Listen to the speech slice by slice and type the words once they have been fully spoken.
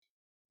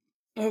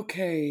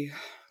Okay.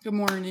 Good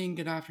morning,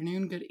 good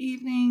afternoon, good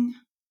evening.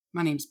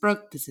 My name's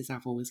Brooke. This is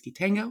Apple Whiskey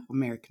Tango,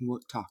 American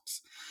Wook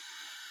Talks.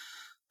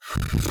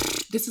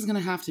 This is going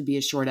to have to be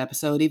a short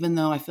episode, even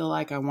though I feel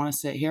like I want to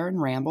sit here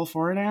and ramble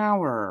for an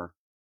hour.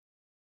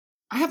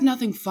 I have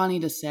nothing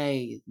funny to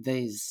say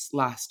these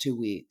last 2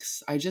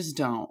 weeks. I just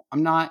don't.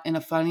 I'm not in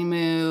a funny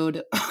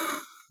mood.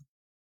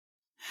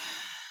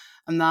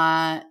 I'm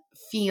not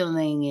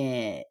feeling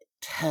it.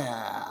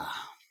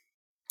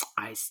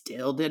 I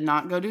still did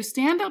not go do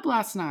stand up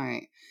last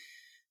night.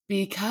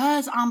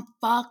 Because I'm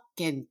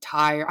fucking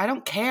tired. I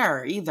don't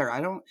care either.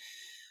 I don't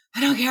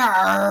care.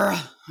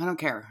 I don't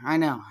care. I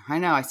know.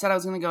 I said I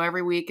was going to go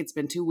every week. It's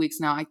been 2 weeks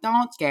now. I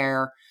don't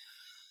care.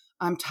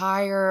 I'm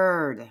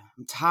tired.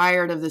 I'm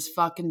tired of this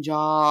fucking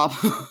job.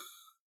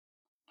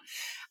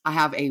 I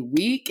have a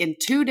week and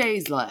 2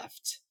 days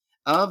left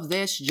of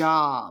this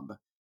job.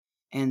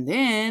 And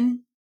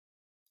then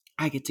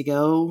I get to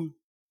go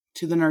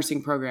to the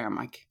nursing program.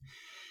 Like,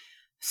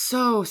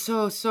 so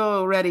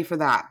ready for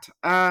that.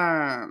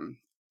 I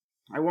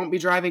won't be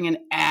driving an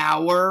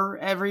hour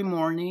every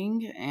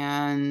morning,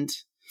 and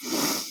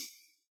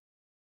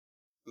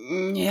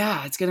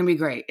yeah, it's going to be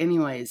great.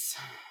 Anyways,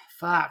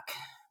 fuck.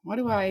 What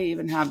do I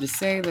even have to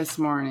say this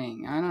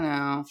morning? I don't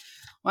know.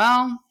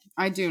 Well,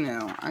 I do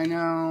know. I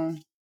know.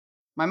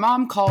 My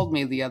mom called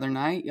me the other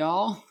night,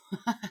 y'all.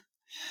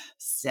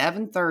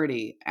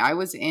 7:30. I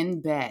was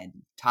in bed,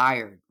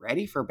 tired,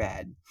 ready for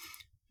bed.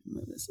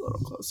 Move this a little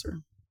closer.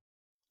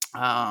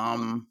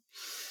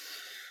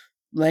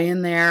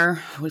 Laying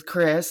there with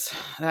Chris.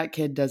 That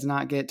kid does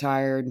not get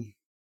tired.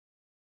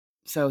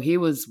 So he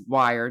was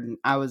wired.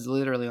 I was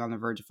literally on the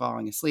verge of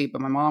falling asleep,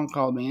 but my mom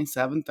called me at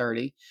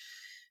 7:30,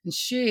 and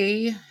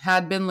she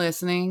had been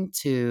listening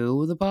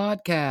to the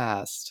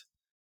podcast.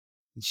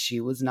 And she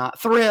was not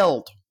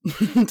thrilled,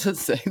 to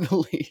say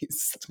the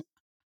least.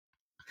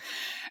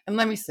 And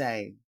let me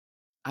say,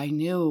 I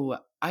know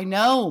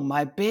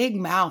my big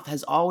mouth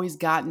has always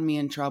gotten me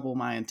in trouble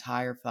my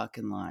entire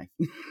fucking life.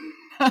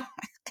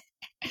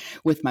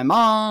 With my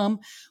mom,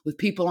 with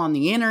people on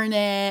the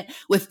internet,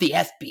 with the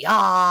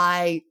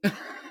FBI.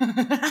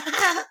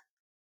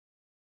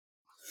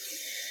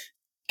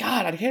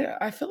 God,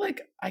 I feel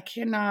like I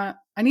cannot.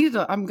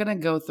 I'm going to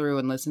go through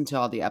and listen to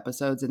all the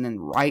episodes and then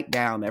write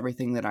down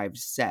everything that I've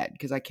said,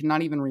 because I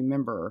cannot even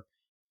remember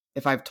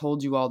if I've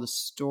told you all the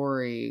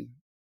story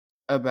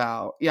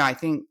about, I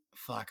think,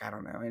 I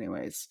don't know.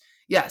 Anyways,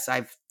 yes,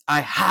 I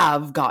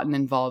have gotten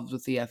involved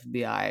with the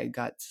FBI. I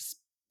got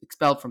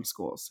expelled from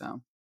school.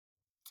 So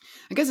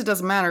I guess it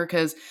doesn't matter,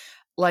 because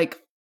like,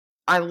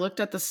 I looked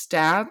at the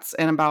stats,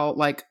 and about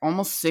like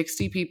almost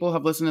 60 people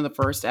have listened to the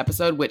first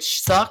episode,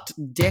 which sucked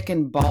dick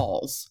and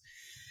balls.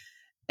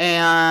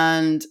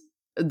 And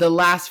the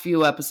last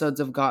few episodes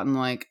have gotten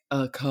like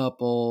a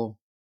couple,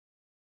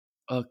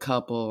 like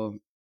 20.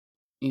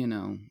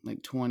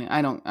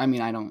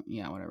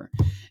 Whatever.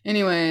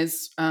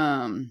 Anyways,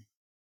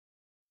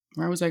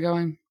 where was I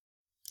going?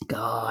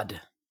 God.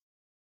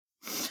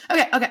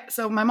 Okay.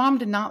 So my mom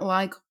did not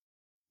like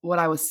what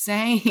I was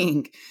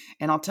saying.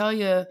 And I'll tell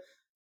you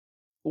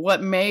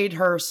what made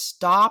her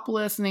stop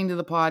listening to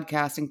the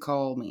podcast and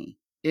call me.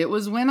 It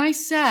was when I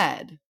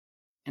said,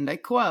 and I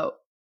quote,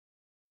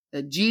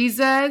 that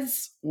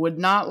Jesus would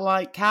not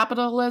like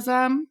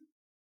capitalism.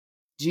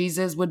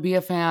 Jesus would be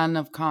a fan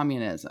of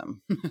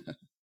communism.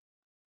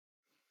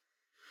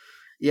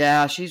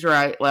 Yeah, she's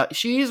right. Well,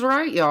 she's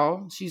right,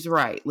 y'all. She's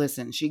right.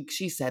 Listen, she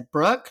said,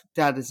 Brooke,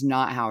 that is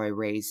not how I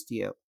raised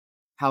you.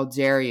 How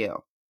dare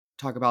you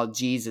talk about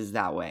Jesus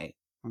that way?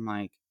 I'm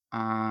like,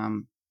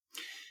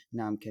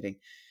 no, I'm kidding.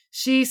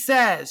 She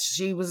says,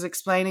 she was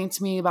explaining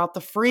to me about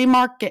the free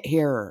market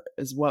here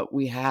is what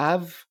we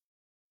have.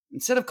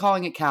 Instead of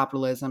calling it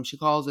capitalism, she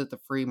calls it the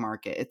free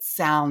market. It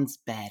sounds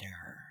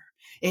better.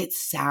 It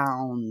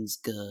sounds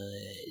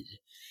good.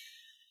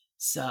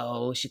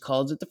 So she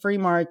calls it the free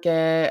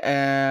market,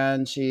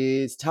 and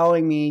she's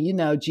telling me,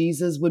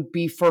 Jesus would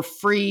be for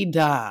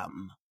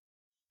freedom.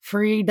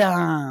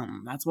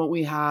 Freedom. That's what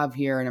we have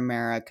here in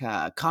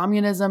America.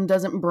 Communism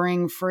doesn't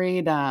bring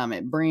freedom.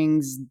 It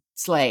brings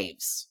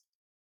slaves.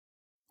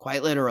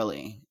 Quite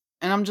literally.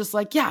 And I'm just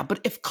like, yeah, but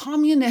if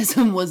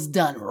communism was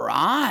done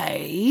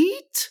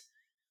right?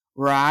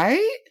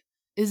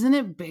 Isn't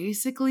it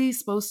basically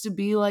supposed to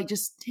be like,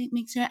 just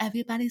make sure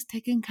everybody's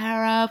taken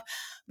care of?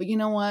 But you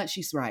know what?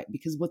 She's right.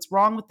 Because what's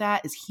wrong with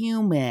that is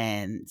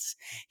humans.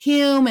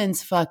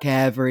 Humans fuck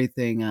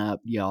everything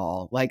up,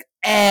 y'all. Like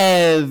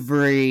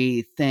everything.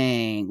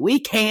 We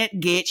can't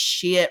get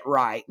shit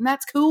right. And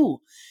that's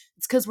cool.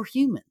 It's because we're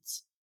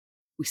humans.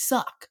 We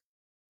suck.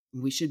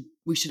 We should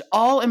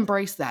all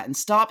embrace that and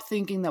stop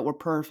thinking that we're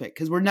perfect,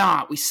 because we're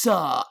not. We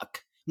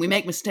suck. We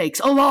make mistakes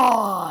a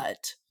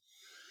lot.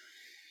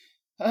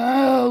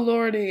 Oh,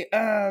 Lordy.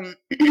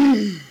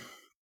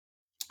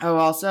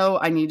 Also,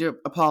 I need to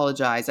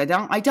apologize. I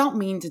don't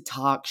mean to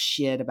talk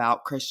shit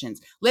about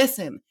Christians.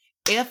 Listen,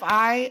 if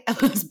I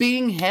was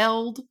being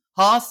held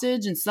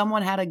hostage and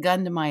someone had a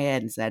gun to my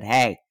head and said,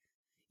 hey,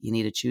 you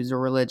need to choose a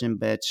religion,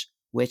 bitch,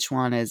 Which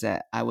one is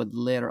it? I would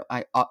literally,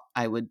 I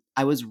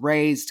was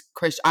raised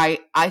Christian.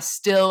 I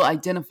still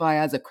identify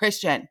as a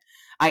Christian.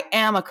 I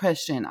am a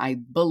Christian. I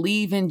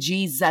believe in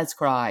Jesus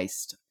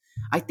Christ.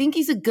 I think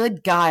he's a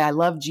good guy. I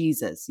love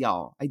Jesus,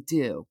 y'all. I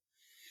do.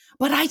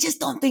 But I just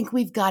don't think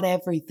we've got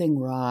everything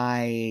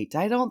right.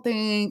 I don't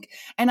think,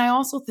 and I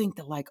also think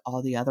that like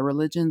all the other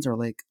religions are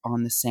like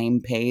on the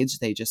same page.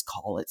 They just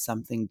call it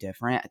something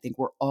different. I think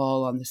we're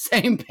all on the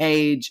same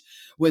page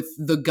with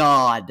the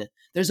God.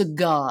 There's a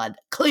God,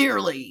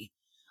 clearly.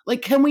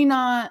 Like, can we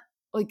not,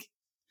 like,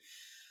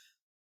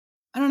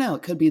 I don't know.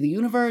 It could be the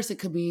universe. It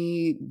could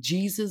be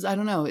Jesus. I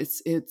don't know.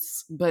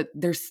 But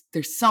there's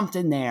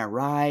something there,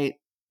 right?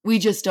 We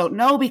just don't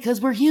know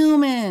because we're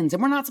humans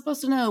and we're not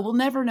supposed to know. We'll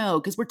never know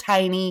because we're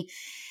tiny,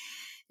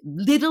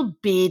 little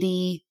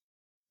bitty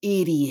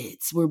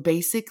idiots. We're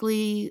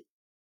basically,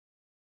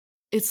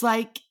 it's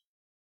like,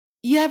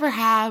 you ever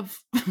have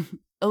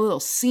a little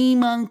sea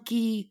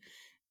monkey,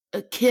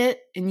 a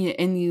kit, and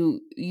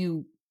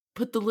you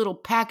put the little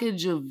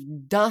package of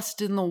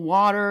dust in the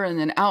water and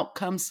then out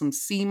comes some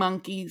sea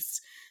monkeys.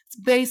 It's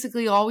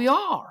basically all we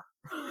are.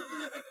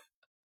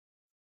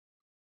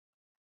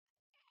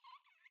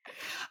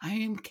 I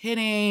am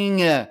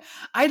kidding.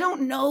 I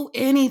don't know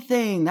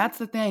anything. That's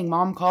the thing.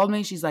 Mom called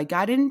me. She's like,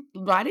 I didn't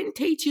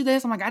teach you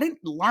this. I'm like, I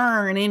didn't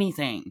learn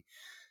anything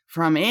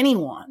from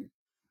anyone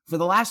for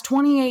the last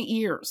 28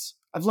 years.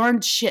 I've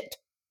learned shit.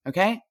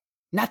 Okay?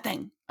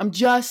 Nothing. I'm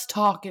just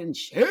talking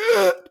shit.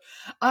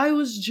 I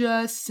was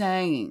just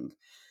saying.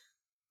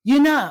 You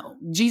know,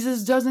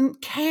 Jesus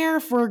doesn't care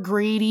for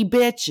greedy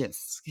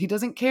bitches. He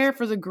doesn't care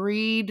for the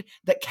greed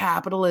that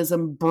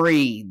capitalism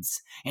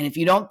breeds. And if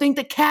you don't think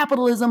that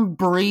capitalism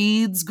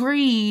breeds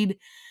greed,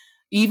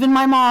 even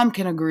my mom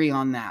can agree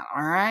on that,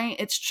 all right?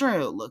 It's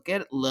true. Look.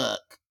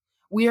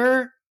 We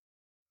are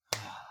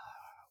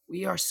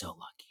so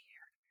lucky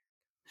here.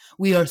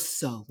 We are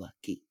so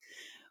lucky.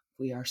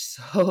 We are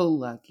so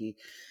lucky.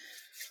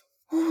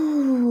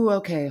 Ooh,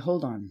 okay,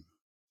 hold on.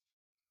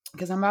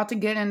 Because I'm about to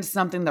get into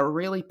something that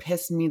really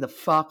pissed me the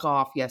fuck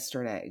off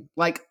yesterday.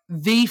 Like,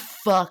 the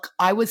fuck.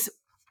 I was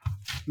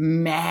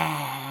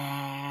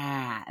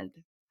mad.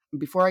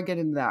 Before I get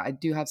into that, I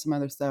do have some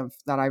other stuff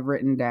that I've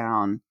written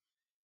down.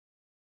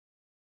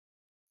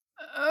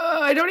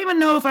 I don't even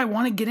know if I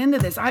want to get into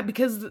this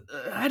because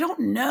I don't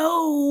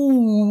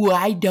know.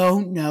 I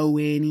don't know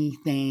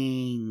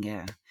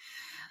anything.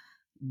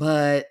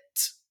 But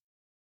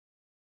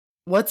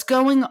what's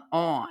going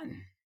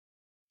on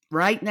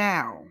right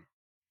now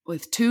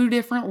with two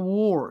different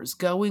wars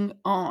going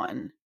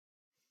on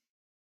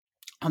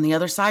the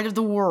other side of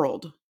the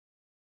world,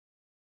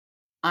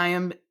 I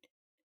am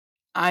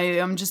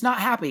just not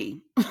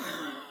happy.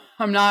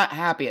 I'm not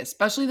happy,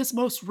 especially this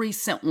most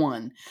recent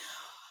one.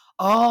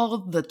 All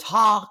the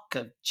talk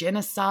of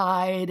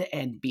genocide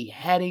and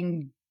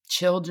beheading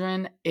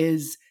children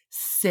is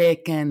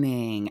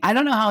sickening. I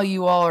don't know how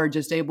you all are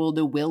just able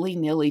to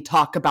willy-nilly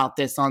talk about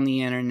this on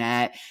the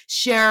internet,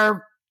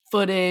 share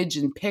footage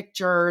and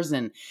pictures,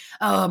 and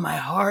oh, my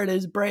heart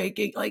is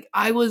breaking. Like,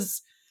 I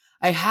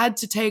had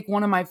to take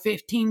one of my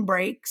 15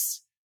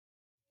 breaks.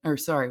 Or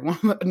sorry,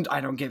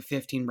 I don't get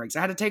 15 breaks.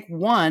 I had to take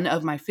one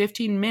of my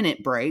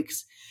 15-minute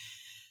breaks,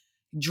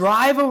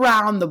 drive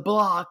around the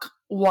block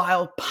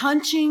while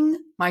punching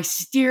my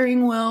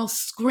steering wheel,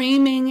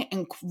 screaming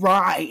and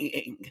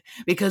crying,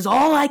 because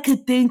all I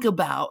could think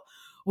about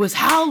was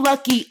how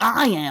lucky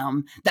I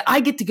am that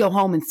I get to go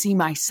home and see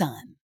my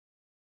son.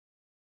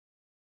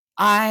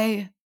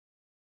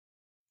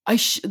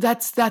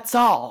 That's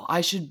all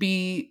I should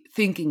be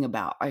thinking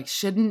about.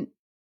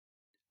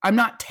 I'm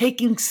not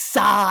taking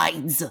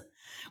sides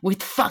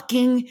with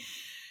fucking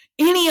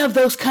any of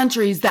those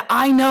countries that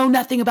I know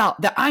nothing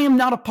about, that I am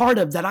not a part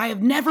of, that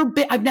I've never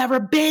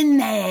been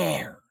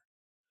there.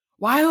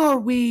 Why are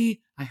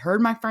we? I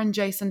heard my friend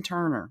Jason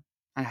Turner.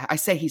 I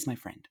say he's my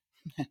friend.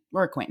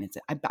 We're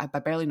acquaintances. I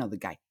barely know the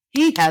guy.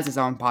 He has his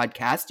own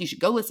podcast. You should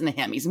go listen to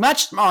him. He's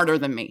much smarter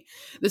than me.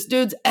 This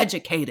dude's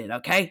educated,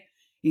 okay?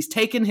 He's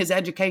taken his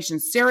education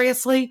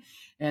seriously,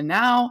 and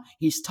now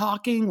he's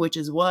talking, which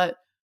is what...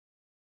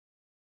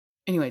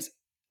 Anyways,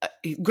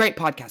 great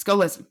podcast. Go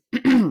listen.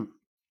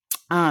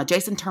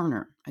 Jason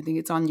Turner. I think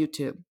it's on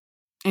YouTube.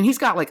 And he's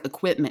got like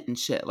equipment and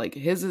shit. Like,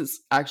 his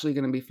is actually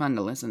going to be fun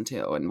to listen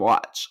to and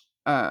watch.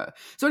 So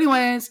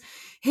anyways,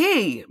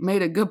 he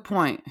made a good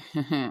point.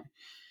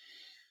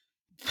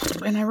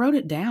 And I wrote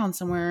it down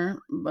somewhere,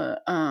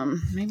 but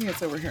maybe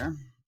it's over here.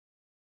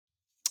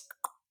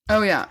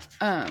 Oh yeah.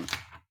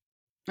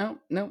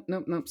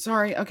 Nope.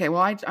 Sorry. Okay,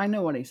 well I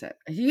know what he said.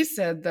 He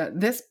said that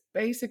this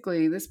place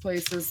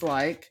is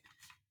like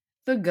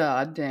the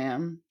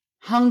goddamn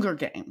Hunger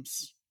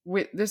Games.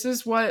 This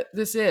is what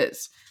this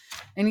is.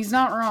 And he's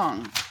not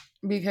wrong,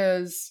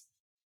 because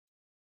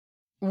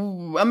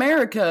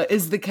America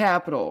is the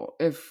capital,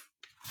 if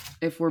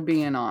we're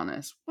being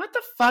honest. What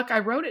the fuck? I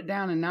wrote it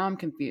down and now I'm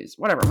confused.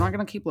 Whatever, I'm not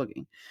gonna keep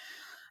looking.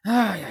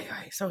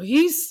 So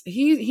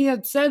he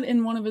had said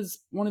in one of his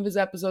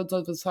episodes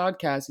of his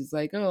podcast, he's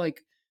like, oh,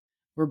 like,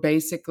 we're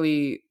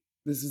basically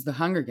This is the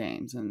Hunger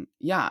Games. And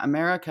yeah,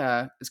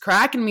 America is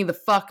cracking me the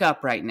fuck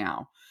up right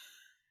now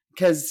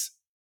because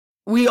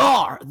we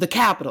are the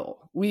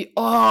capital. We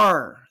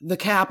are the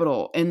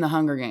capital in the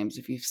Hunger Games.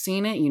 If you've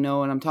seen it, you know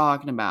what I'm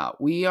talking about.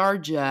 We are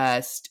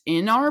just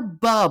in our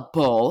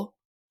bubble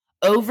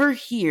over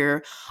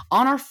here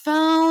on our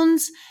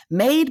phones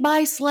made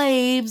by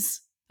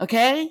slaves.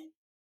 Okay?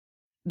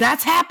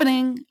 That's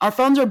happening. Our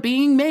phones are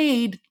being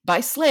made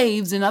by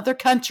slaves in other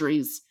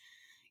countries.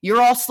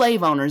 You're all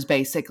slave owners,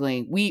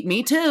 basically.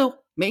 Me too.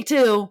 Me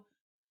too.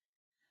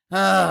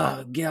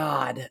 Oh,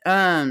 God.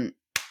 And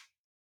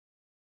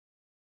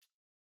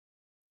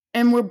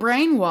we're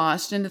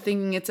brainwashed into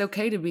thinking it's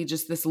okay to be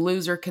just this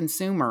loser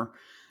consumer.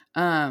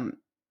 And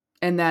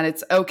that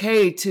it's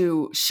okay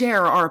to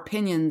share our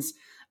opinions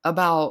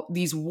about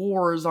these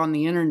wars on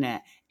the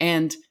internet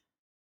and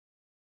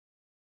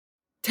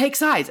take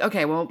sides.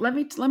 Okay, well,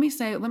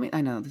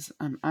 I know this,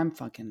 I'm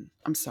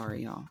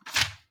sorry, y'all.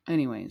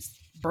 Anyways,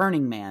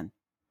 Burning Man.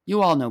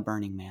 You all know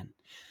Burning Man.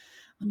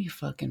 Let me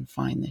fucking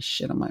find this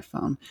shit on my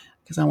phone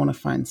because I want to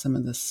find some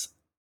of this.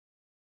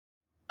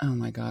 Oh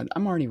my God,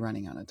 I'm already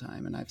running out of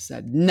time and I've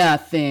said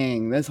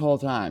nothing this whole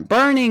time.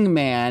 Burning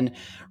Man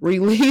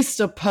released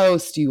a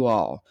post, you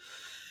all,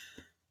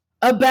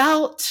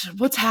 about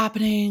what's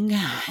happening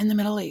in the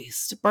Middle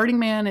East. Burning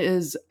Man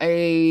is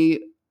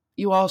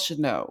you all should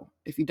know.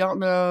 If you don't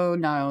know,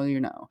 now you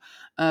know.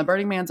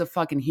 Burning Man's a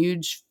fucking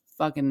huge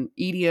fucking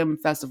EDM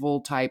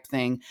festival type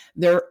thing.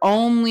 Their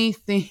only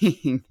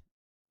thing,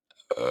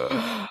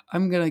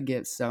 I'm going to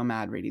get so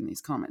mad reading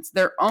these comments.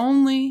 The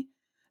only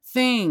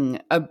thing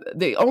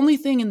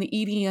in the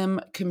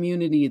EDM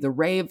community, the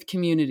rave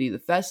community, the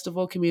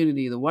festival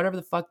community, the whatever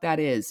the fuck that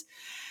is,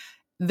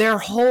 their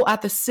whole,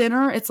 at the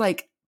center, it's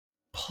like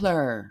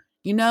plur.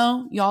 You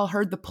know, y'all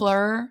heard the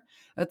plur?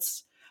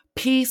 That's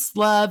peace,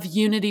 love,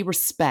 unity,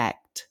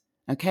 respect.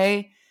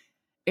 Okay?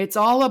 It's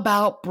all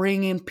about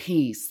bringing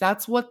peace.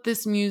 That's what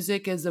this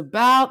music is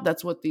about.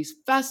 That's what these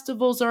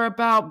festivals are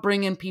about,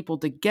 bringing people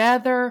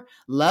together,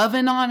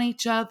 loving on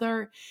each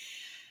other.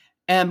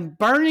 And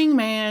Burning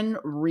Man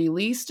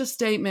released a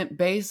statement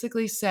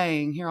basically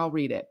saying, here, I'll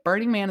read it.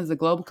 Burning Man is a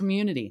global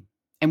community,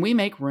 and we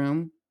make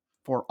room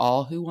for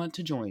all who want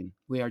to join.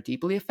 We are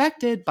deeply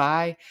affected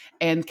by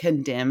and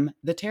condemn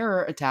the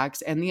terror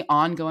attacks and the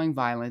ongoing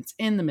violence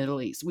in the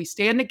Middle East. We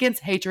stand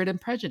against hatred and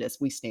prejudice.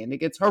 We stand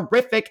against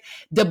horrific,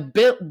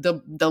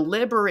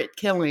 deliberate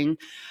killing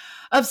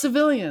of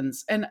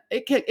civilians. And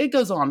it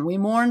goes on. We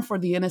mourn for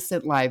the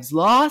innocent lives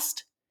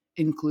lost,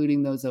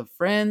 including those of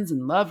friends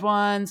and loved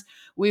ones.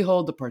 We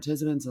hold the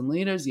participants and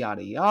leaders,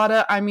 yada,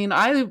 yada. I mean,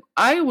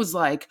 I was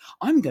like,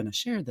 I'm going to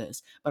share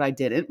this, but I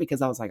didn't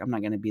because I was like, I'm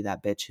not going to be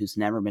that bitch who's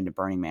never been to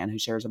Burning Man, who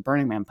shares a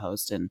Burning Man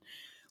post and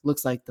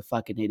looks like the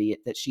fucking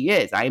idiot that she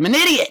is. I am an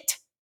idiot.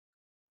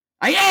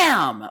 I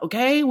am.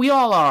 Okay. We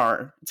all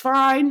are. It's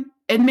fine.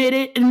 Admit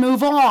it and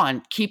move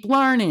on. Keep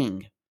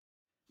learning.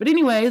 But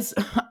anyways,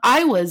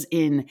 I was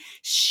in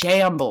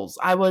shambles.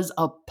 I was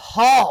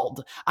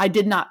appalled. I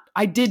did not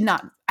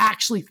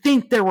actually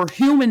think there were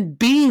human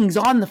beings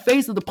on the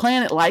face of the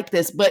planet like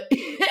this, but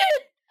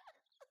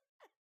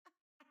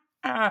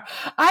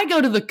I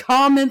go to the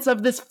comments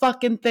of this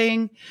fucking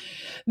thing,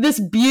 this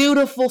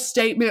beautiful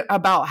statement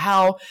about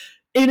how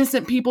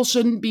innocent people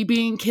shouldn't be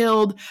being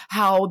killed,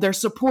 how they're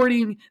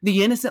supporting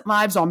the innocent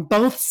lives on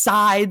both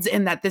sides,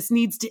 and that this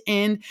needs to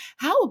end.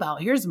 How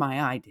about, here's my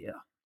idea.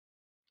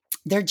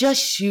 They're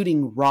just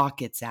shooting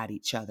rockets at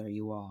each other,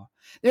 you all.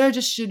 They're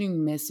just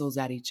shooting missiles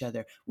at each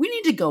other. We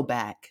need to go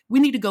back. We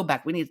need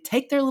to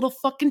take their little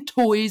fucking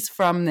toys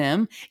from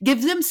them,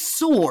 give them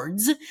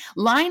swords,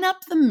 line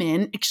up the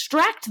men,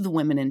 extract the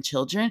women and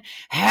children.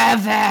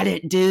 Have at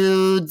it,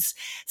 dudes.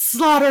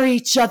 Slaughter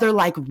each other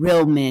like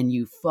real men,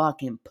 you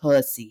fucking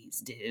pussies,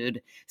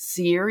 dude.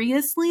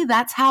 Seriously?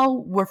 That's how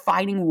we're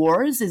fighting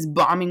wars, is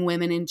bombing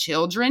women and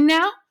children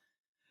now?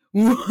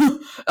 I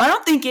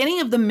don't think any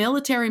of the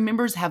military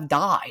members have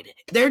died.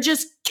 They're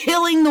just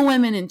killing the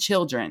women and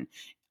children.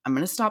 I'm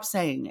going to stop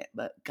saying it,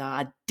 but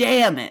god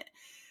damn it.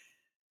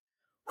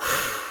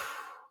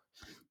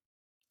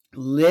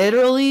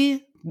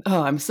 Literally,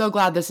 I'm so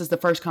glad this is the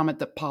first comment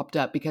that popped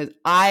up because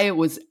I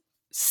was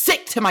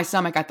sick to my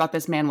stomach. I thought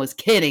this man was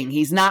kidding.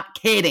 He's not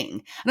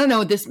kidding. I don't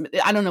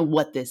know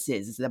what this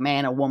is. Is it a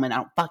man, a woman? I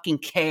don't fucking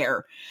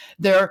care.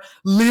 They're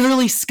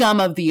literally scum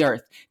of the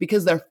earth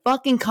because their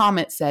fucking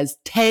comment says,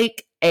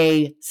 take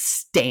a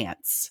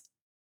stance.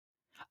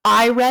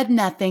 I read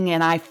nothing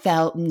and I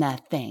felt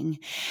nothing.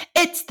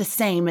 It's the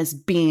same as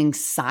being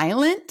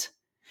silent.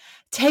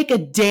 Take a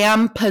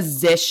damn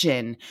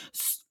position.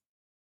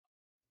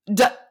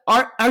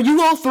 Are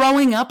you all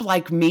throwing up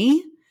like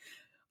me?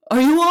 Are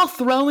you all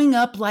throwing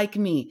up like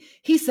me?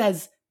 He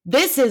says,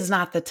 this is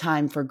not the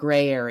time for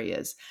gray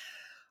areas.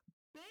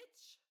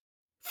 Bitch.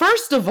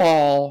 First of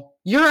all,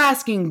 you're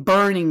asking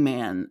Burning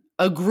Man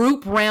a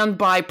group ran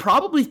by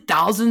probably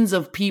thousands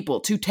of people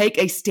to take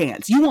a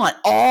stance. You want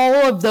all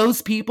of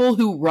those people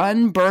who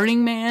run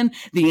Burning Man,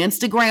 the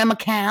Instagram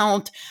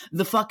account,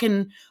 the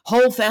fucking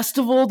whole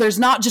festival. There's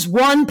not just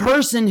one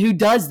person who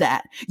does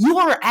that. You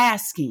are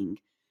asking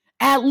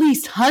at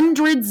least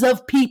hundreds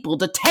of people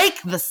to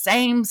take the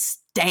same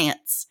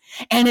stance,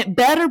 and it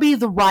better be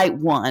the right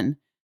one.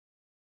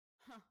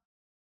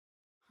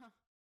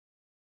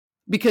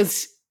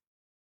 Because,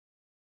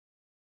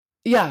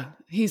 yeah,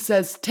 he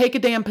says, take a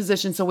damn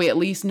position so we at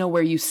least know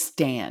where you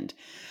stand.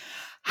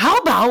 How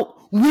about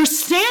we're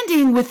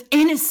standing with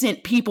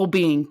innocent people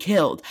being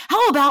killed?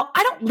 How about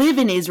I don't live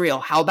in Israel?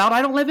 How about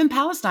I don't live in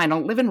Palestine? I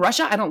don't live in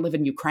Russia. I don't live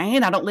in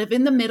Ukraine. I don't live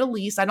in the Middle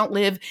East. I don't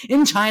live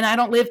in China.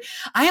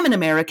 I am an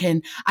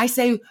American. I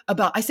say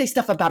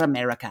stuff about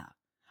America.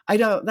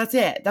 That's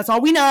it. That's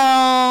all we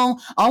know.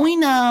 All we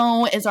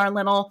know is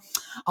all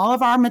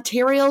of our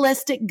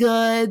materialistic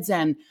goods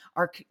and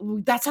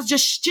that's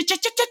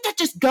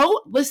just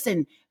go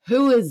listen.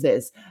 Who is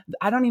this?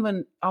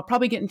 I'll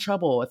probably get in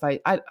trouble if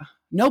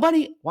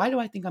nobody, why do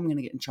I think I'm going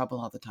to get in trouble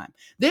all the time?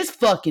 This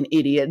fucking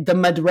idiot, the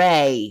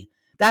Madre.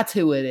 That's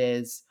who it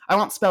is. I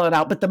won't spell it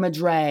out, but the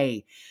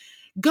Madre.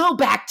 Go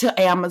back to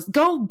Amazon.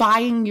 Go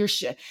buying your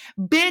shit.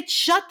 Bitch,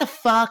 shut the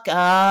fuck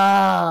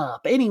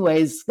up.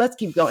 Anyways, let's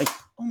keep going.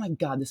 Oh my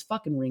God, this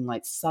fucking ring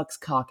light sucks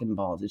cock and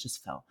balls. It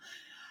just fell.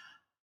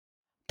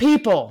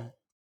 People.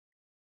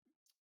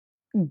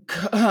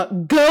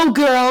 Go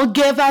girl,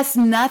 give us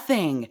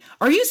nothing.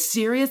 Are you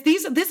serious?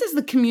 This is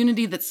the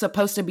community that's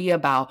supposed to be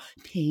about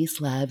peace,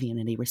 love,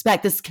 unity,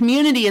 respect. This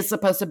community is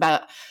supposed to be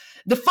about,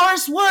 the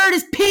first word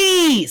is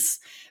peace.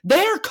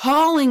 They're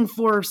calling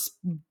for,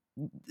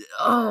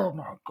 oh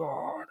my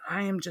God,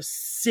 I am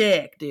just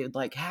sick, dude.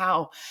 Like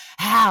how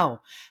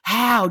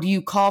do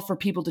you call for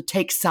people to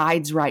take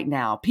sides right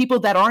now? People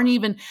that aren't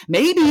even,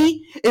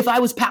 maybe if I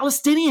was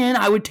Palestinian,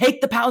 I would take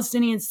the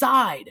Palestinian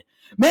side.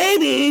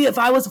 Maybe if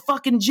I was a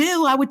fucking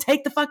Jew, I would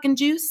take the fucking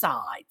Jew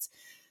sides.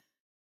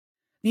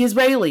 The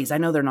Israelis, I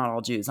know they're not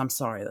all Jews. I'm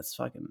sorry. That's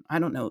fucking, I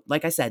don't know.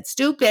 Like I said,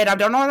 stupid. I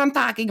don't know what I'm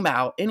talking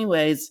about.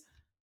 Anyways,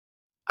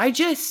 I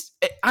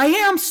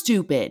am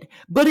stupid,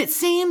 but it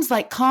seems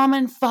like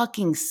common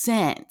fucking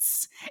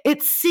sense.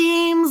 It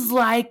seems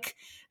like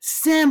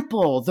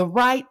simple. The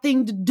right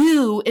thing to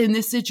do in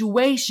this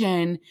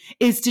situation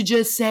is to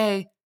just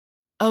say,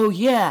 oh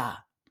yeah,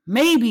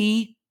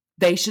 maybe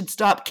they should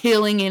stop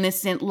killing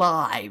innocent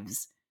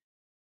lives.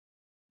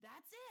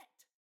 That's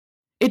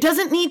it. It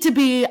doesn't need to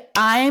be,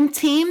 I'm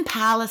Team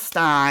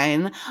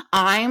Palestine,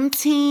 I'm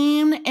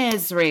Team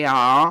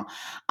Israel.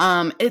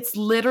 It's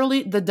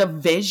literally, the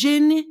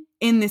division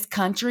in this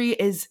country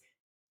is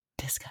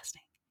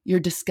disgusting.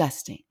 You're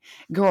disgusting.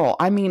 Girl,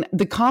 I mean,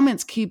 the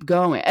comments keep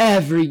going.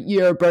 Every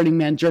year, Burning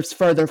Man drifts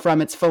further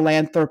from its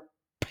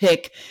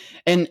philanthropic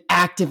and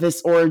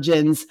activist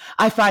origins.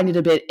 I find it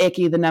a bit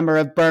icky, the number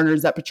of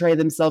burners that portray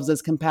themselves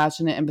as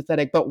compassionate and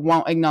empathetic, but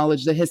won't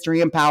acknowledge the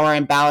history and power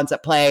and balance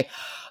at play.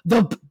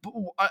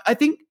 I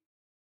think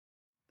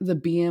the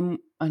BM,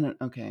 I don't,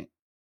 okay.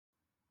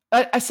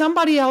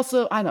 Somebody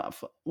also, I don't,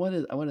 what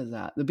is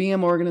that? The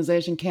BM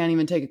organization can't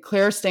even take a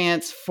clear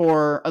stance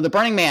for the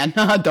Burning Man.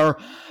 The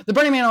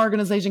Burning Man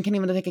organization can't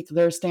even take a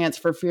clear stance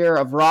for fear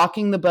of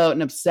rocking the boat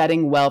and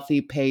upsetting wealthy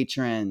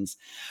patrons.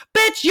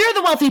 Bitch, you're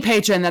the wealthy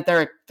patron that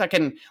they're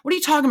fucking, what are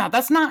you talking about?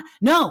 That's not,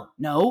 no,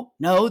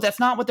 that's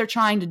not what they're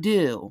trying to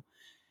do.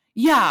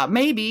 Yeah,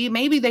 maybe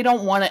they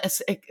don't want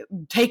to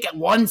take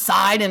one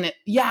side and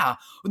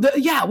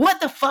what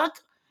the fuck?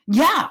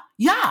 Yeah,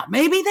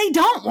 maybe they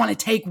don't want to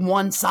take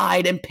one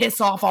side and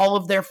piss off all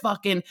of their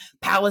fucking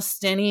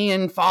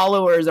Palestinian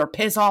followers or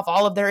piss off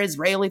all of their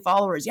Israeli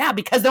followers. Yeah,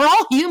 because they're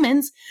all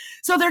humans.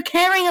 So they're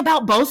caring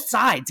about both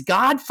sides.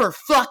 God for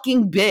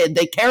fucking bid.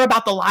 They care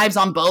about the lives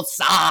on both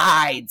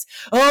sides.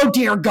 Oh,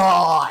 dear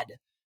God.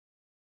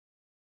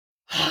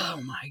 Oh,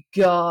 my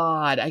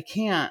God. I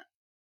can't.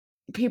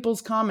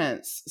 People's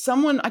comments.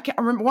 I can't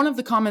remember. One of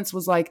the comments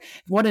was like,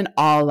 what an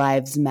all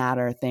lives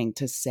matter thing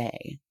to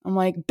say. I'm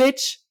like,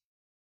 bitch,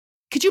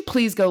 could you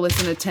please go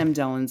listen to Tim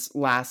Dillon's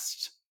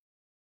last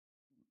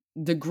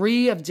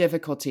Degree of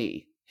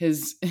Difficulty?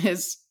 His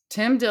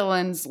Tim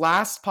Dillon's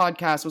last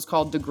podcast was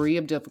called Degree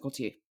of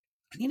Difficulty.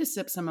 I need to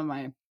sip some of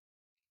my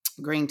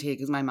green tea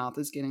because my mouth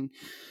is getting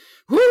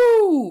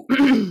whoo.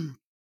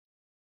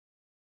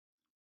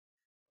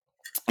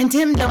 In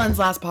Tim Dillon's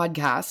last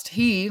podcast,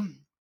 he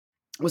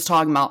was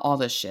talking about all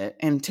this shit,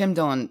 and Tim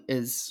Dillon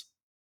is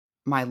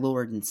my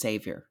Lord and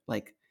Savior.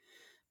 Like,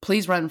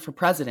 please run for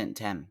president,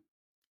 Tim.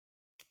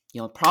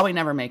 You'll probably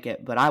never make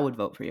it, but I would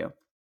vote for you.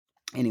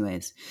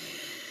 Anyways,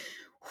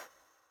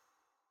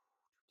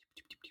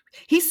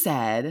 he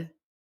said,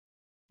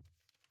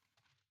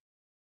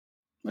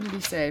 what did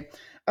he say?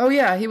 Oh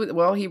yeah, he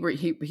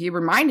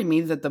reminded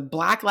me that the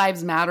Black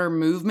Lives Matter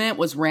movement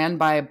was ran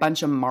by a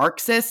bunch of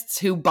Marxists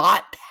who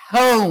bought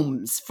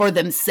homes for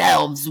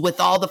themselves with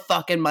all the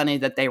fucking money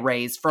that they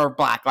raised for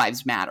Black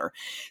Lives Matter.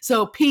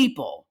 So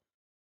people,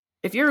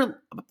 if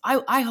you're,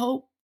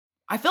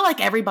 I I feel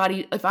like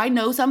everybody, if I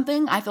know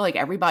something, I feel like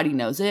everybody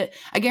knows it.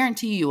 I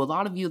guarantee you, a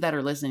lot of you that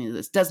are listening to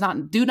this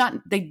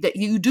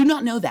you do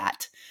not know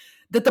that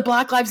the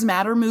Black Lives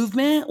Matter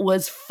movement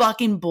was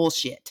fucking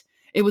bullshit.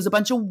 It was a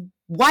bunch of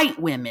white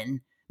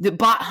women that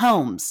bought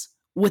homes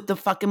with the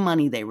fucking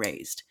money they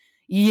raised.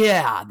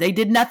 Yeah, they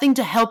did nothing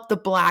to help the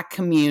black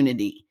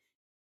community.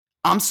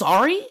 I'm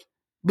sorry,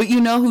 but you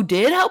know who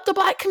did help the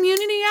black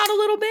community out a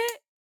little bit?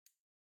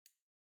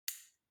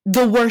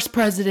 The worst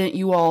president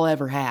you all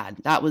ever had.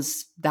 That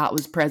was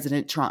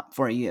President Trump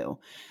for you.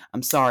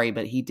 I'm sorry,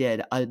 but he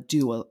did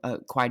do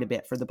quite a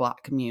bit for the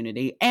black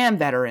community and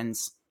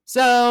veterans.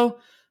 So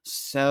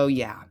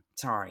yeah.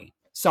 Sorry.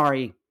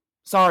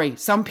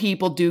 Some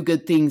people do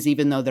good things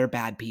even though they're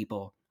bad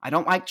people. I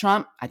don't like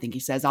Trump. I think he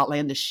says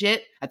outlandish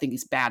shit. I think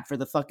he's bad for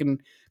the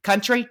fucking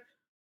country.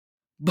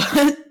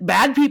 But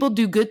bad people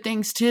do good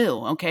things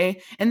too,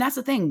 okay? And that's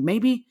the thing.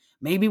 Maybe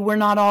we're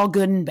not all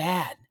good and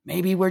bad.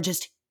 Maybe we're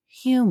just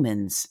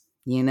humans,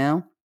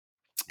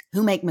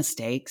 who make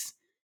mistakes,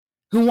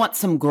 who want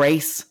some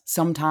grace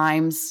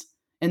sometimes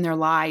in their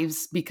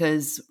lives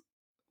because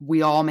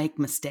we all make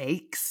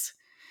mistakes,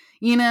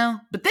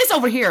 But this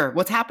over here,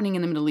 what's happening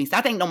in the Middle East,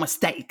 that ain't no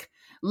mistake.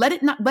 Let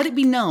it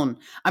be known.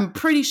 I'm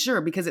pretty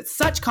sure because it's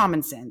such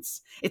common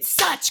sense. It's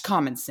such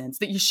common sense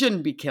that you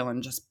shouldn't be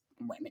killing just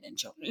women and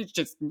children. It's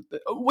just,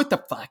 what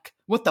the fuck?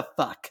 What the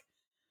fuck?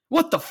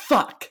 What the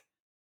fuck?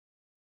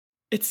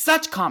 It's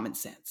such common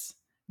sense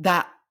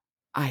that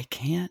I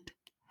can't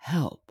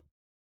help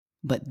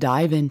but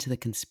dive into the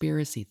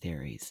conspiracy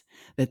theories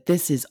that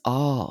this is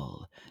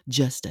all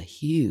just a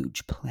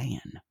huge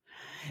plan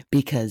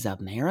because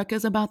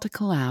America's about to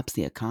collapse,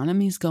 the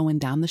economy's going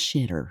down the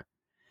shitter.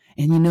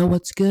 And you know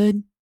what's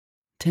good?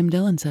 Tim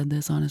Dillon said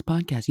this on his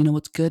podcast. You know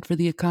what's good for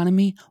the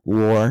economy?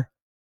 War.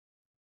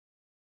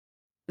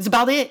 It's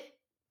about it.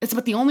 It's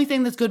about the only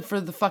thing that's good for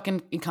the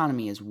fucking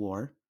economy is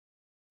war.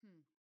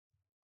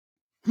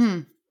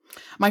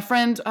 My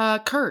friend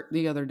Kurt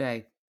the other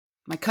day,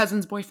 my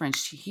cousin's boyfriend,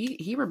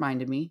 he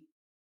reminded me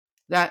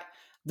that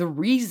the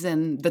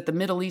reason that the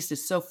Middle East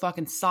is so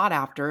fucking sought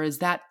after is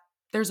that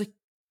there's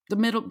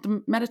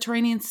the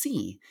Mediterranean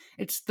Sea.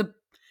 It's the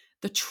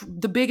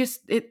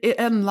biggest. It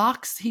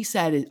unlocks. He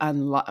said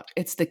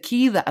it's the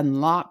key that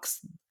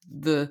unlocks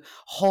the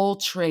whole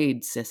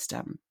trade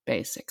system.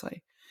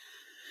 Basically,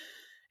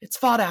 it's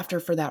fought after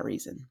for that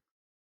reason.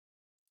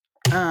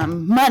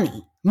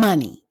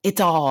 Money.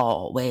 It's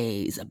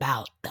always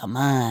about the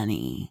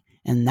money.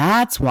 And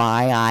that's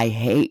why I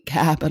hate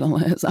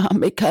capitalism,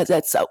 because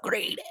it's so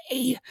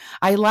greedy.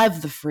 I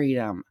love the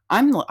freedom.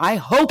 I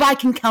hope I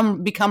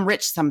can become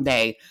rich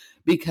someday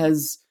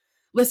because,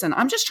 listen,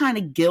 I'm just trying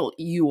to guilt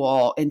you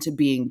all into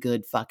being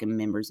good fucking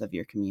members of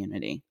your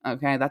community.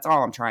 Okay? That's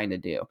all I'm trying to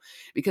do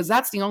because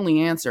that's the only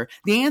answer.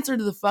 The answer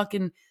to the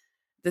fucking,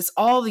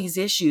 all these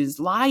issues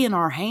lie in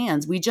our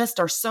hands. We just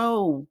are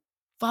so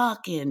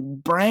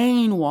fucking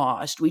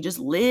brainwashed. We just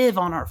live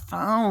on our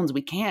phones.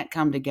 We can't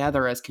come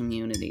together as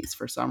communities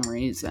for some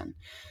reason.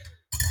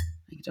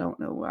 I don't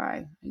know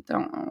why.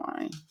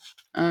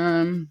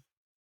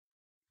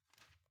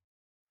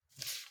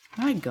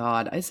 My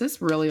God, is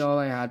this really all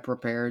I had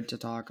prepared to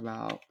talk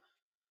about?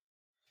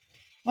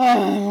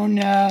 Oh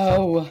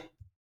no.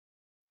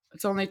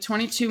 It's only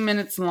 22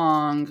 minutes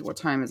long. What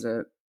time is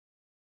it?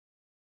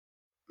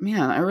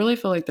 Man, I really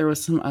feel like there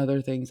was some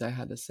other things I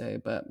had to say,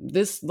 but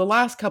the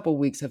last couple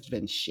weeks have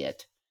been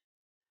shit.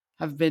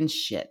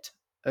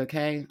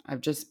 Okay?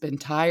 I've just been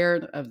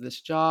tired of this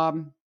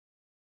job.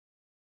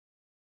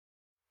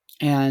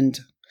 And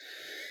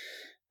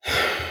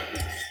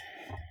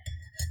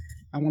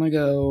I want to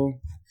go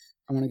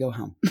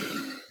home.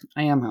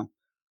 I am home.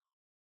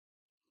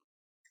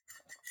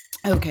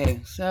 Okay,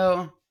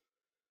 so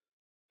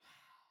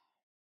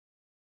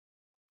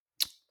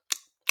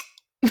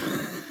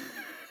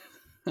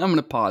I'm going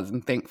to pause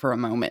and think for a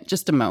moment,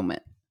 just a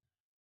moment.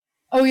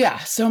 Oh yeah,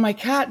 so my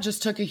cat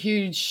just took a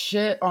huge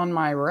shit on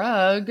my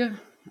rug.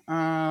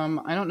 I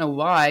don't know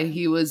why.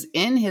 He was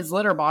in his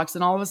litter box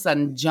and all of a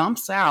sudden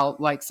jumps out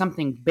like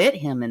something bit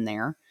him in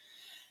there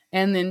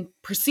and then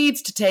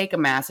proceeds to take a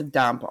massive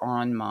dump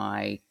on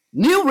my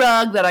new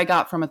rug that I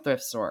got from a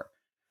thrift store.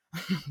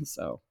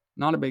 So,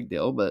 not a big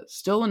deal, but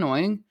still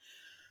annoying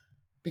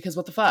because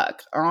what the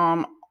fuck?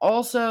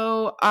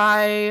 Also,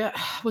 I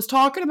was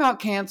talking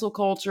about cancel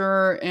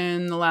culture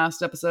in the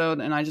last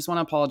episode, and I just want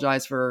to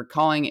apologize for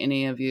calling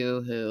any of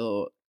you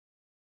who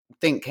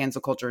think cancel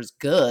culture is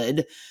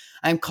good.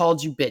 I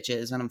called you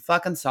bitches, and I'm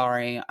fucking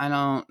sorry. I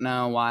don't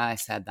know why I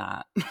said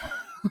that.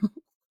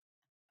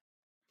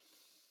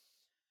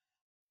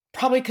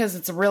 Probably because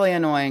it's really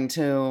annoying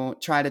to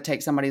try to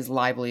take somebody's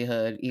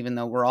livelihood, even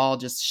though we're all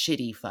just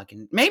shitty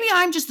fucking. Maybe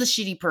I'm just the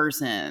shitty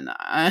person.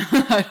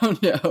 I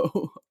don't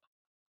know.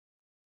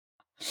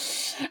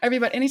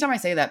 Everybody, anytime I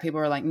say that, people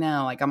are like,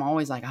 no, like I'm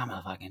always like, I'm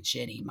a fucking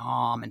shitty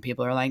mom. And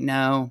people are like,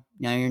 no,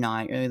 you're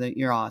not.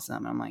 You're awesome.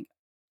 And I'm like,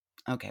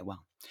 okay,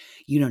 well,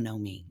 you don't know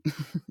me.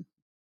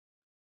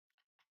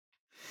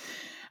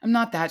 I'm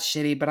not that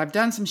shitty, but I've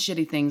done some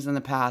shitty things in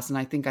the past, and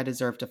I think I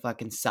deserve to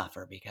fucking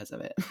suffer because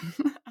of it.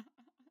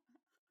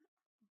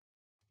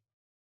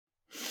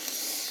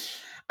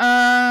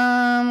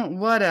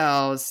 What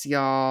else,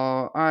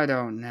 y'all? I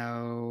don't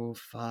know.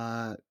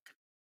 Fuck.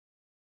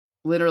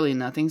 Literally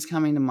nothing's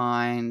coming to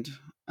mind.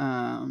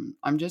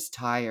 I'm just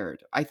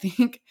tired. I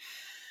think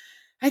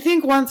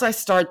once I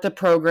start the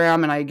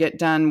program and I get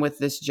done with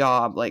this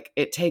job, like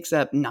it takes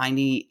up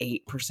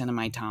 98% of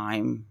my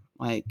time.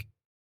 Like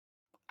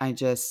I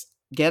just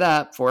get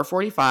up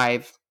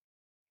 4:45,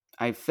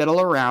 I fiddle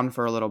around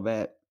for a little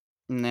bit,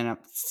 and then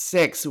at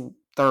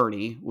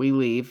 6:30 we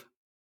leave,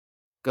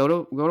 go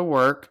to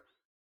work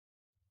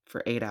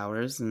for 8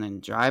 hours, and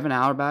then drive an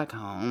hour back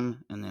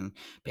home, and then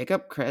pick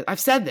up Chris. I've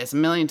said this a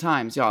million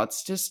times, y'all.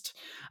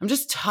 I'm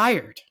just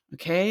tired.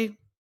 Okay,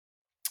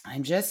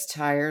 I'm just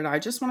tired. I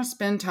just want to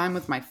spend time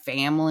with my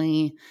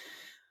family.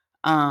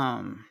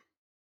 Um,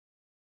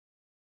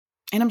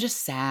 and I'm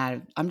just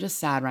sad. I'm just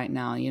sad right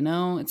now.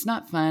 It's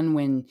not fun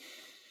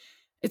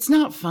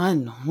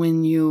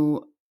when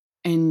you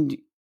and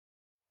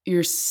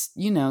your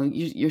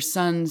your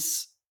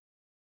son's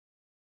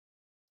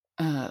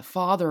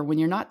father, when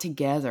you're not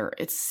together.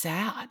 It's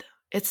sad.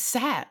 It's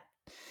sad.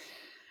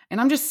 And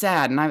I'm just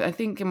sad. And I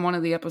think in one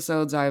of the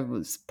episodes I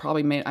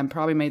probably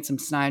made some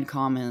snide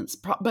comments,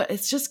 but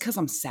it's just because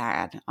I'm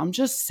sad. I'm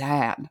just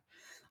sad.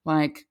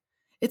 Like,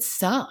 it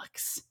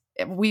sucks.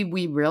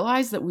 We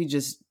realize that we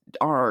just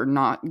are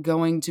not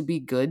going to be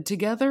good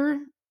together.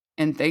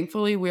 And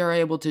thankfully we are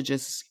able to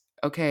just,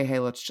 okay, hey,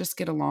 let's just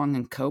get along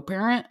and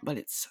co-parent, but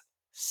it's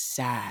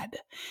sad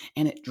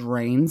and it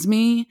drains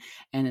me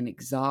and it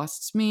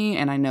exhausts me,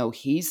 and I know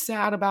he's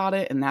sad about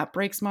it and that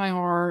breaks my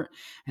heart,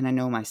 and I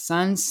know my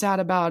son's sad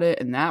about it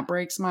and that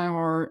breaks my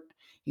heart.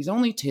 He's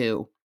only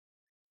 2,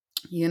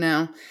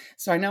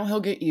 so I know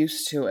he'll get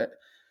used to it,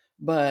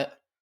 but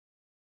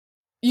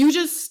we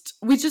just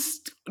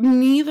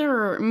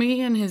neither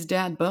me and his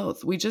dad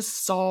both, we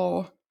just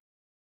saw,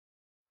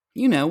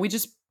 we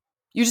just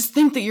you just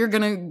think that you're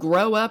gonna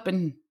grow up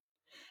and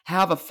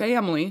have a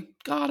family.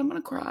 God, I'm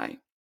gonna cry.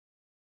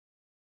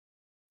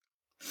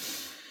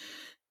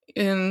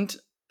 And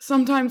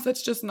sometimes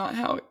that's just not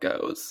how it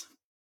goes.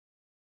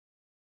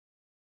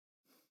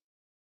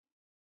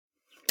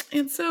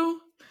 And so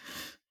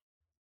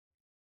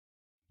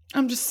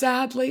I'm just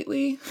sad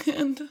lately,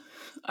 and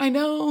I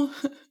know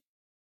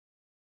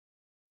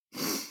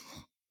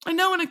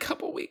in a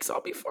couple weeks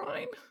I'll be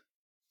fine.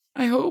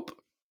 I hope.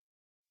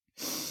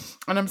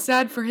 And I'm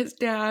sad for his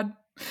dad,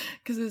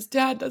 because his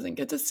dad doesn't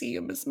get to see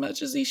him as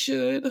much as he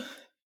should.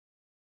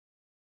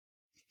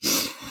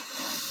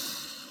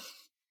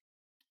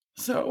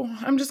 So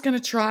I'm just going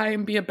to try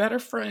and be a better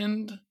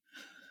friend,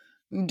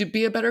 to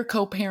be a better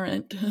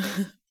co-parent,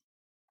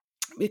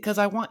 because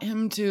I want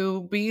him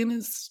to be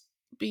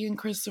in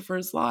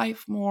Christopher's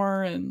life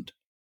more. And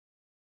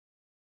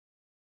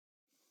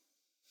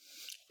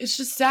it's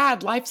just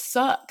sad. Life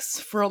sucks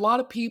for a lot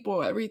of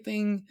people.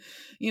 Everything,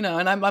 and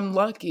I'm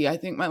lucky. I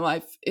think my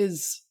life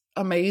is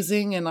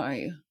amazing, and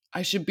I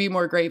should be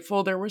more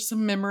grateful. There were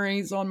some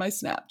memories on my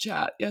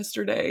Snapchat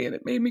yesterday, and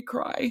it made me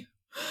cry,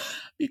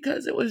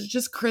 because it was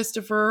just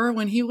Christopher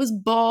when he was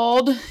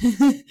bald.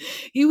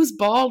 He was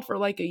bald for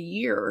like a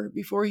year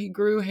before he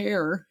grew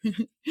hair.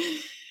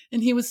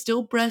 And he was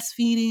still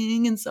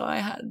breastfeeding, and so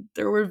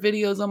there were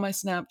videos on my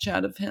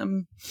Snapchat of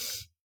him,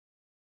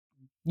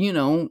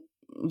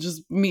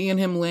 just me and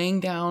him laying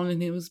down,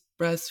 and he was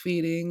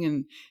breastfeeding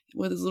and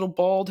with his little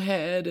bald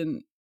head.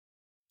 And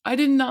I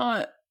did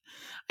not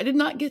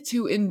get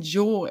to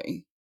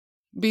enjoy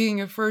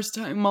being a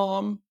first-time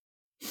mom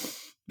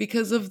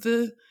because of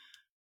the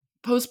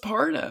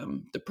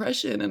postpartum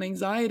depression and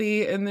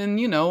anxiety. And then,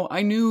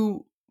 I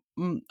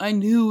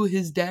knew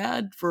his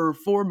dad for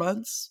 4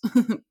 months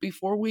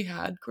before we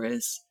had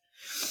Chris.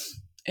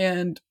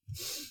 And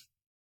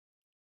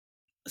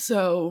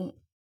so,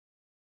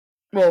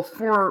 well,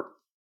 4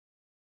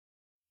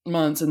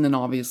 months, and then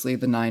obviously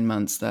the 9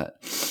 months that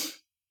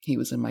he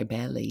was in my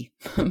belly.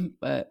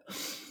 But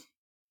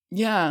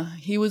yeah,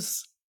 he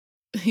was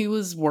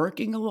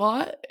working a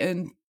lot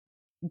and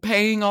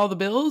paying all the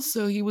bills,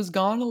 so he was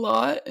gone a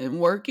lot and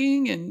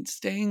working and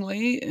staying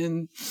late,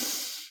 and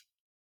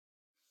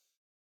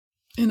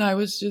I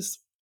was just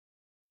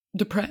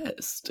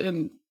depressed,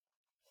 and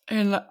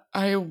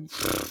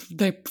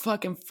they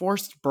fucking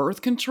forced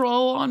birth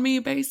control on me,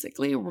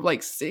 basically.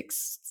 Like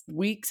 6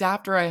 weeks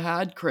after I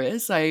had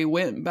Chris, I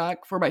went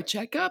back for my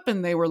checkup,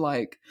 and they were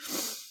like,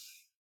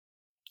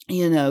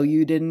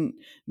 you didn't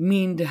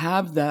mean to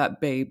have that,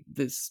 babe,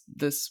 this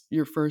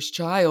your first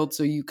child,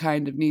 so you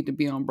kind of need to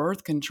be on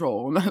birth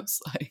control. And I was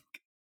like,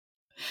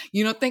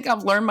 you don't think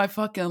I've learned my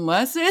fucking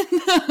lesson?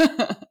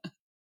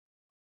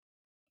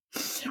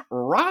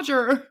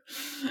 Roger.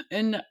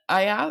 And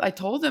I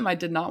told them I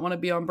did not want to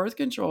be on birth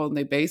control, and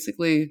they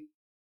basically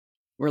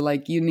were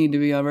like, you need to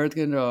be on birth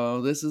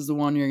control. This is the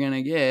one you're going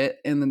to get.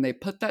 And then they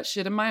put that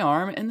shit in my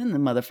arm, and then the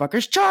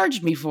motherfuckers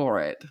charged me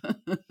for it.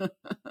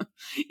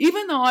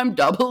 Even though I'm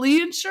doubly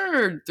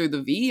insured through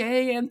the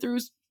VA and through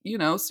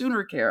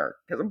sooner care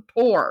because I'm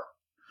poor.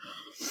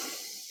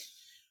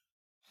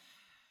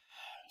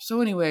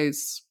 So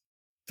anyways,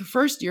 the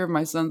first year of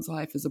my son's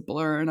life is a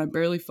blur and I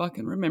barely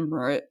fucking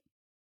remember it.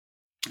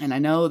 And I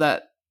know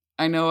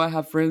I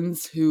have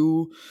friends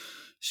who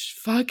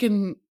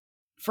fucking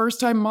first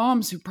time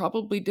moms who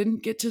probably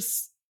didn't get to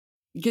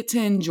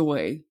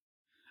enjoy.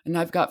 And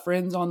I've got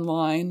friends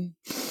online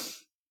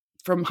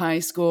from high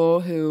school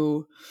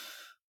who,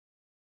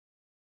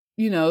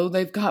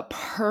 they've got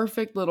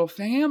perfect little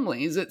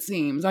families, it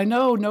seems. I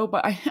know, no,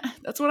 but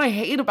that's what I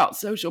hate about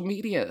social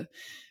media.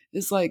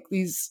 It's like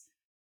these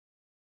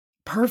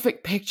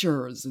perfect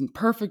pictures and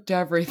perfect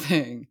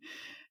everything.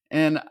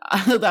 And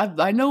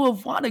I know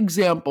of one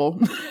example.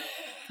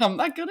 I'm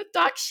not going to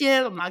talk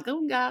shit. I'm not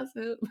going to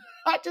gossip.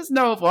 I just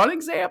know of one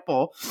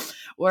example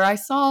where I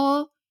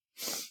saw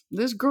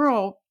this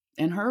girl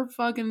and her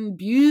fucking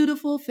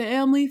beautiful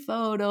family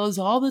photos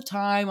all the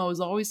time. I was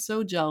always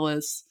so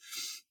jealous.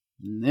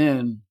 And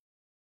then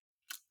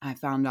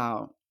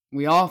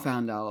we all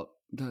found out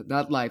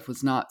that life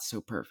was not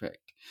so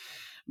perfect.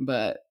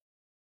 But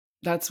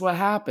that's what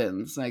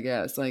happens, I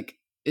guess. Like,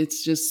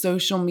 it's just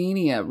social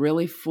media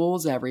really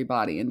fools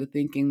everybody into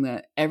thinking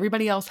that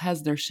everybody else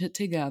has their shit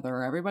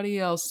together. Everybody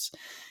else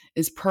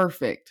is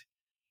perfect.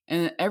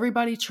 And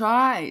everybody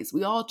tries.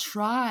 We all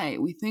try.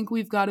 We think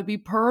we've got to be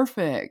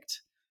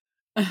perfect.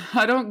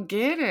 I don't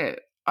get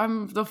it.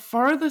 I'm the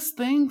farthest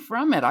thing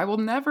from it. I will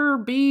never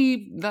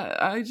be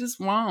that. I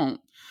just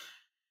won't.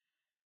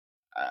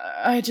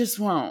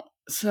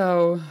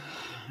 So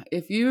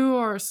if you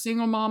are a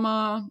single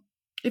mama,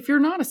 if you're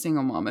not a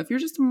single mom, if you're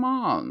just a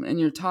mom and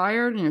you're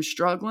tired and you're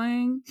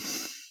struggling,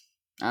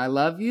 I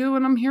love you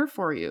and I'm here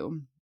for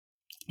you.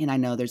 And I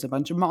know there's a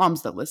bunch of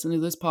moms that listen to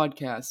this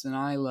podcast and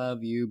I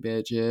love you,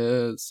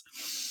 bitches.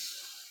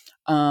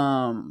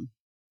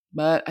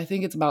 But I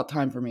think it's about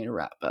time for me to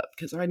wrap up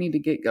because I need to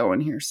get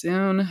going here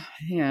soon.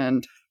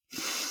 And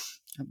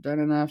I've done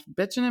enough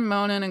bitching and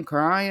moaning and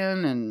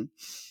crying, and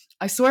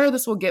I swear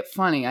this will get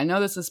funny. I know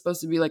this is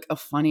supposed to be like a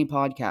funny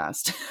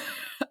podcast.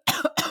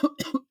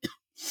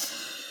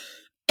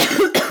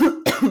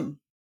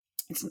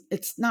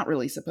 It's not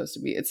really supposed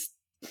to be.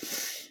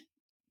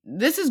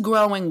 This is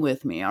growing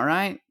with me, all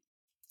right?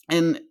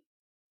 And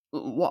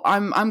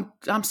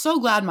I'm so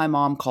glad my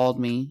mom called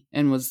me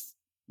and was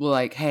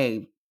like,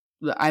 "Hey,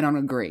 I don't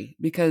agree,"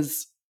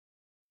 because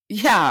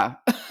yeah.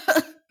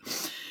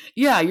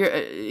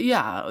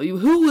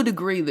 Who would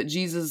agree that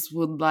Jesus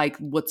would like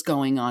what's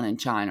going on in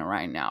China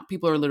right now?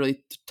 People are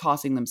literally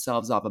tossing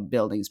themselves off of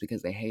buildings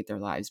because they hate their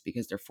lives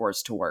because they're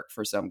forced to work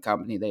for some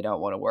company they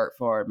don't want to work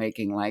for,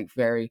 making like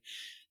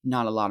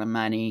not a lot of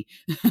money,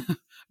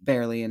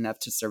 barely enough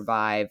to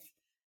survive.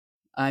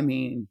 I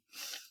mean,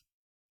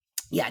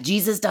 yeah,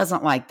 Jesus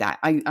doesn't like that.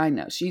 I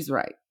know, she's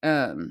right.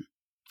 I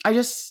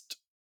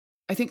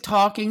think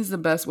talking's the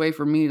best way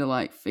for me to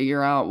like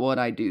figure out what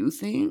I do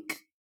think.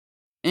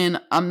 And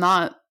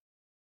I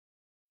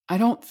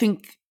don't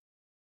think,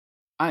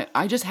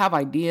 I just have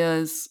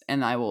ideas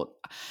and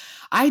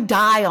I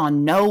die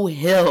on no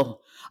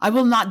hill. I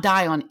will not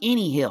die on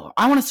any hill.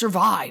 I want to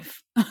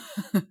survive.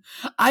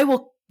 I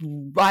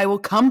will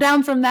come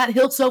down from that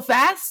hill so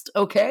fast,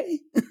 okay?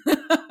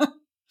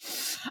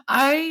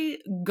 I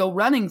go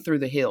running through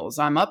the hills.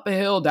 I'm up a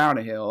hill, down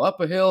a hill,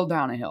 up a hill,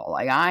 down a hill.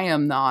 Like, I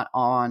am not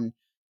on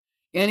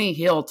any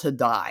hill to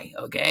die,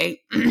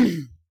 okay?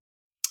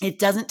 It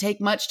doesn't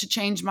take much to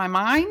change my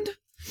mind.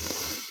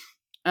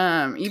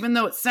 Even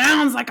though it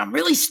sounds like I'm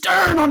really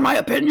stern on my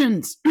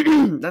opinions.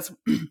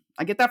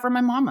 I get that from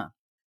my mama.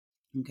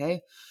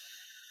 Okay.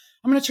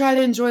 I'm going to try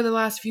to enjoy the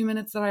last few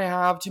minutes that I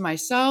have to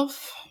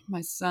myself.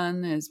 My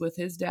son is with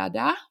his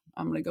dada.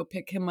 I'm going to go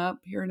pick him up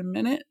here in a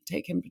minute,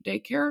 take him to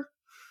daycare.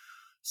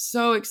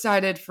 So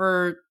excited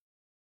for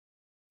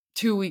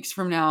 2 weeks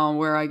from now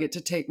where I get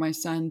to take my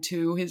son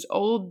to his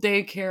old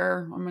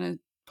daycare. I'm going to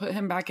put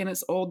him back in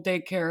his old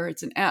daycare.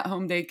 It's an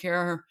at-home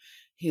daycare.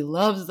 He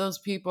loves those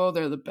people.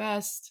 They're the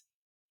best.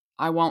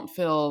 I won't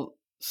feel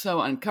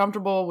so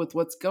uncomfortable with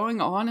what's going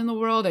on in the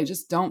world. I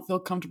just don't feel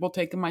comfortable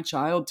taking my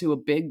child to a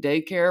big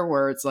daycare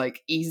where it's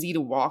like easy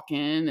to walk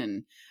in.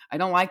 And I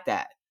don't like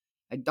that.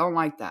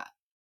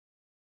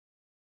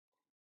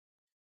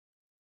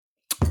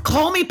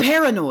 Call me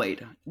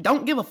paranoid.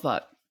 Don't give a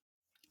fuck.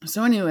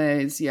 So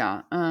anyways,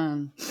 yeah.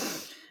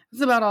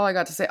 That's about all I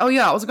got to say. Oh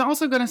yeah, I was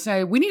also going to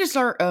say we need to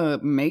start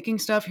making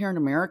stuff here in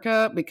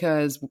America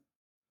because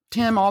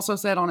Tim also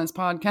said on his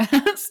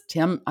podcast,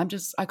 Tim, I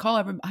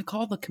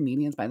call the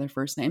comedians by their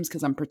first names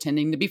because I'm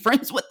pretending to be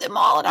friends with them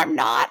all and I'm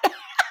not.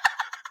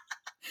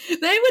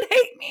 They would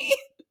hate me.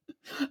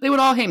 They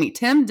would all hate me.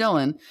 Tim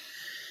Dillon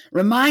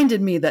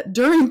reminded me that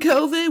during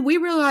COVID, we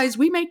realized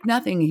we make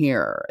nothing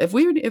here. If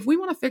we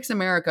want to fix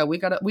America,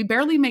 we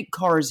barely make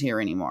cars here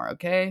anymore,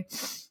 okay?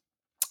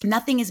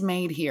 Nothing is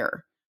made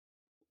here.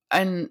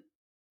 And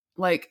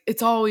like,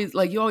 it's always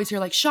like, you always hear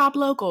like shop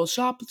local,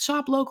 shop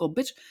local,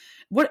 bitch.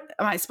 What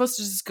am I supposed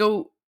to just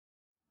go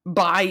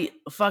buy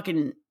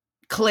fucking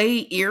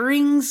clay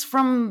earrings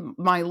from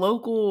my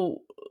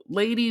local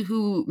lady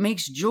who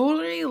makes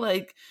jewelry.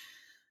 Like,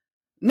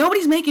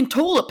 nobody's making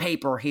toilet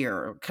paper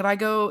here. Could I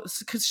go?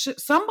 Could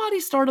somebody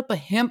start up a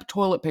hemp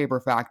toilet paper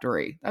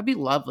factory? That'd be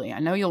lovely. I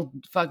know you'll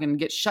fucking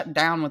get shut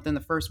down within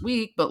the first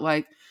week, but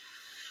like,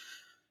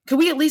 could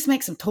we at least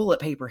make some toilet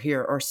paper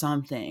here or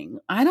something?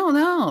 I don't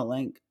know.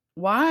 Like,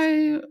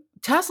 why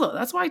Tesla?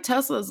 That's why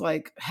Tesla's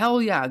like,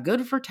 hell yeah,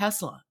 good for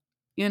Tesla.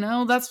 You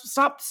know, that's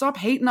stop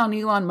hating on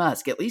Elon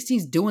Musk. At least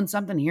he's doing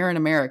something here in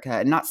America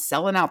and not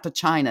selling out to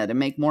China to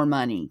make more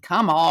money.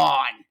 Come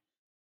on.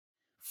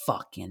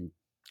 Fucking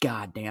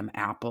goddamn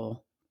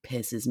Apple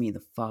pisses me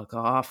the fuck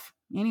off.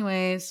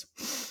 Anyways.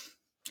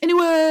 All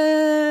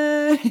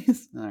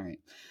right.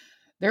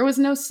 There was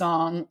no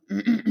song.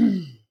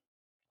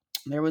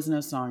 There was no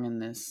song in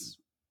this.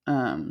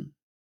 All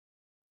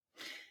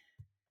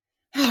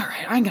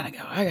right, I gotta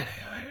go.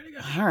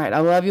 All right, I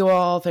love you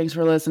all. Thanks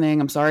for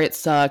listening. I'm sorry it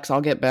sucks.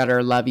 I'll get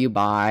better. Love you.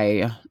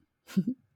 Bye.